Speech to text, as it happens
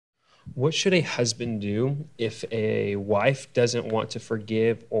What should a husband do if a wife doesn't want to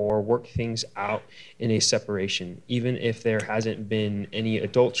forgive or work things out in a separation, even if there hasn't been any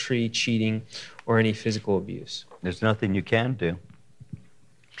adultery, cheating, or any physical abuse? There's nothing you can do.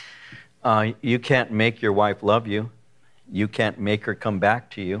 You can't make your wife love you. You can't make her come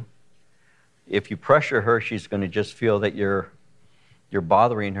back to you. If you pressure her, she's going to just feel that you're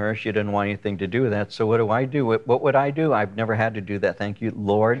bothering her. She doesn't want anything to do with that. So what do I do? What would I do? I've never had to do that, thank you,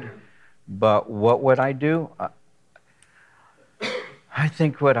 Lord. But what would I do? I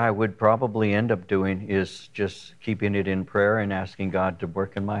think what I would probably end up doing is just keeping it in prayer and asking God to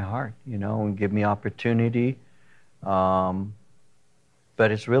work in my heart, and give me opportunity. But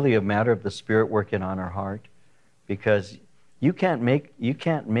it's really a matter of the Spirit working on our heart, because you can't make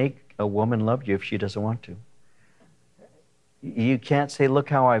a woman love you if she doesn't want to. You can't say, look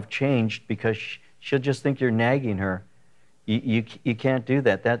how I've changed, because she'll just think you're nagging her. You can't do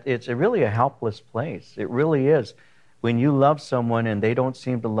that. It's really a helpless place. It really is. When you love someone and they don't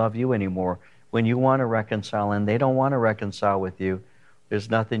seem to love you anymore, when you want to reconcile and they don't want to reconcile with you, there's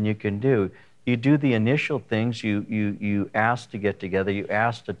nothing you can do. You do the initial things. You ask to get together. You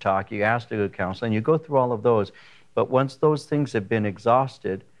ask to talk. You ask to go to counseling. You go through all of those. But once those things have been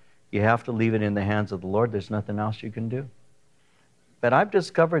exhausted, you have to leave it in the hands of the Lord. There's nothing else you can do. But I've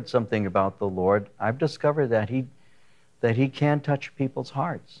discovered something about the Lord. I've discovered that He can touch people's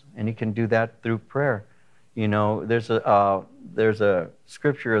hearts, and He can do that through prayer. There's a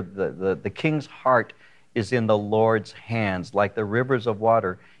scripture, the king's heart is in the Lord's hands, like the rivers of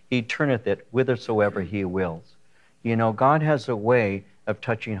water. He turneth it whithersoever He wills. God has a way of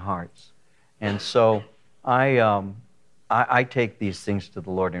touching hearts. And so I take these things to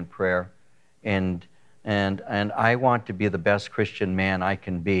the Lord in prayer, and I want to be the best Christian man I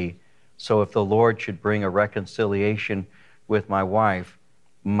can be. So if the Lord should bring a reconciliation with my wife,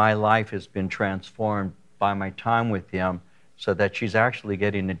 my life has been transformed by my time with Him, so that she's actually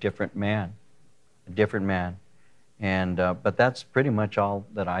getting a different man. And but that's pretty much all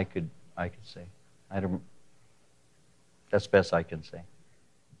that I could say. That's best I can say.